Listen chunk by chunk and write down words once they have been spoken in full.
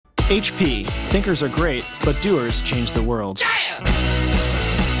HP. Thinkers are great, but doers change the world.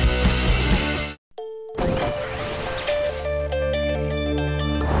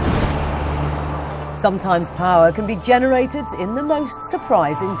 Sometimes power can be generated in the most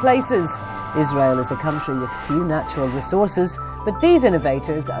surprising places. Israel is a country with few natural resources, but these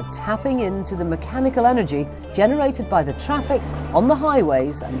innovators are tapping into the mechanical energy generated by the traffic on the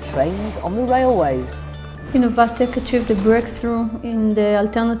highways and trains on the railways. Innovators achieved a breakthrough in the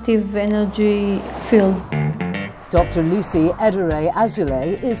alternative energy field. Dr. Lucy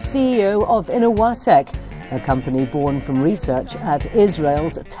Edere-Azulay is CEO of Innovators, a company born from research at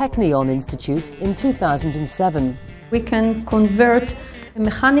Israel's Technion Institute in 2007. We can convert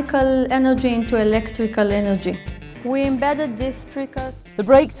mechanical energy into electrical energy. We embedded this precursor. The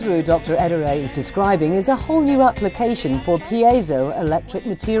breakthrough Dr. Edere is describing is a whole new application for piezo-electric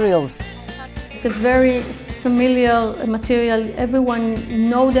materials. It's a very familiar material. Everyone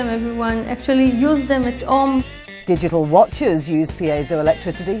knows them, everyone actually uses them at home. Digital watches use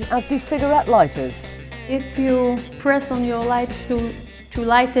piezoelectricity, as do cigarette lighters. If you press on your light to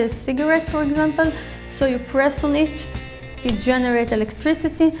light a cigarette, for example, so you press on it, it generates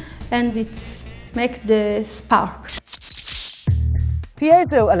electricity and it makes the spark.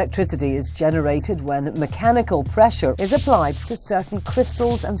 Piezoelectricity is generated when mechanical pressure is applied to certain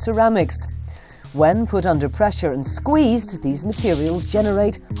crystals and ceramics. When put under pressure and squeezed, these materials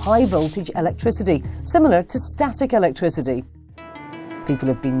generate high-voltage electricity, similar to static electricity. People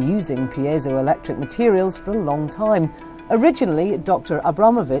have been using piezoelectric materials for a long time. Originally, Dr.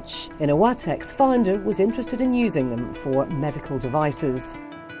 Abramovich, Innovators' founder, was interested in using them for medical devices.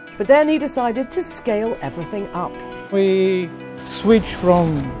 But then he decided to scale everything up. We switched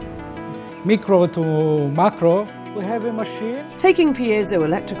from micro to macro. We have a machine. Taking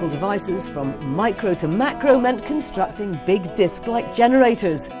piezoelectrical devices from micro to macro meant constructing big disc-like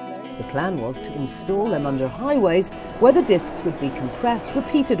generators. The plan was to install them under highways where the discs would be compressed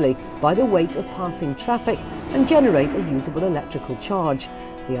repeatedly by the weight of passing traffic and generate a usable electrical charge.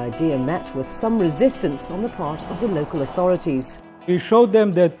 The idea met with some resistance on the part of the local authorities. We showed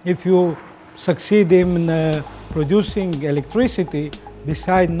them that if you succeed in producing electricity,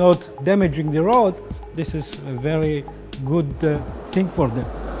 besides not damaging the road, this is a very good thing for them.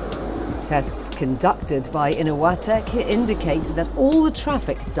 Tests conducted by Innovators indicate that all the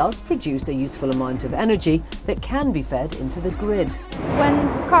traffic does produce a useful amount of energy that can be fed into the grid. When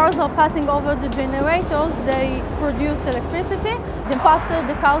cars are passing over the generators, they produce electricity. The faster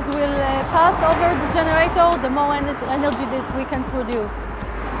the cars will pass over the generator, the more energy that we can produce.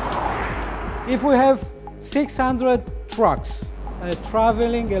 If we have 600 trucks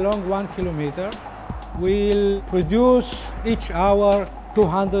traveling along 1 kilometer, we'll produce each hour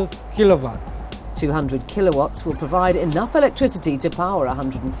 200 kilowatt. 200 kilowatts will provide enough electricity to power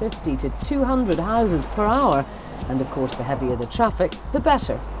 150 to 200 houses per hour. And of course, the heavier the traffic, the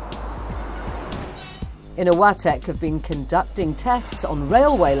better. Innovators have been conducting tests on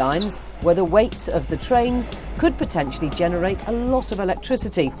railway lines where the weight of the trains could potentially generate a lot of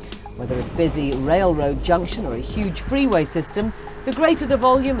electricity. Whether a busy railroad junction or a huge freeway system, the greater the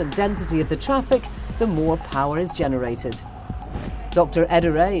volume and density of the traffic, the more power is generated. Dr.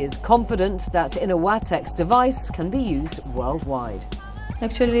 Edere is confident that Innovators' device can be used worldwide.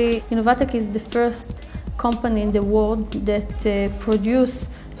 Actually, Innovators is the first company in the world that produce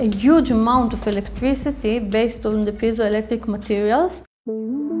a huge amount of electricity based on the piezoelectric materials.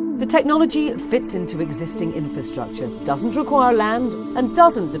 The technology fits into existing infrastructure, doesn't require land and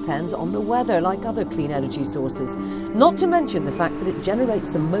doesn't depend on the weather like other clean energy sources. Not to mention the fact that it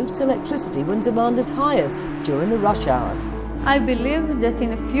generates the most electricity when demand is highest, during the rush hour. I believe that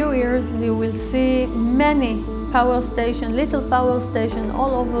in a few years you will see many power stations, little power stations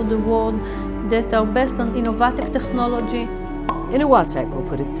all over the world that are based on Innovators technology. Innovators will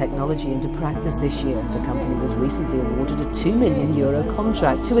put its technology into practice this year. The company was recently awarded a €2 million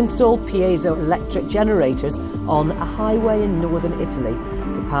contract to install piezoelectric generators on a highway in northern Italy.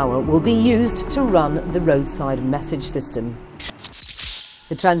 The power will be used to run the roadside message system.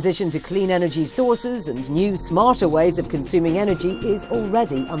 The transition to clean energy sources and new, smarter ways of consuming energy is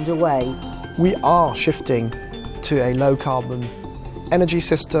already underway. We are shifting to a low-carbon energy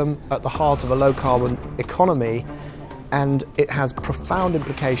system at the heart of a low-carbon economy, and it has profound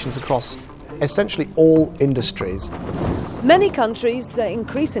implications across essentially all industries. Many countries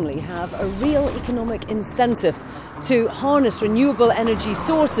increasingly have a real economic incentive to harness renewable energy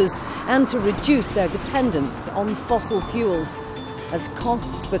sources and to reduce their dependence on fossil fuels. As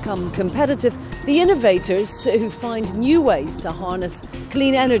costs become competitive, the innovators who find new ways to harness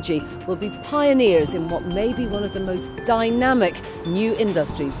clean energy will be pioneers in what may be one of the most dynamic new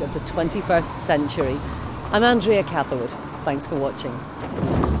industries of the 21st century. I'm Andrea Catherwood. Thanks for watching.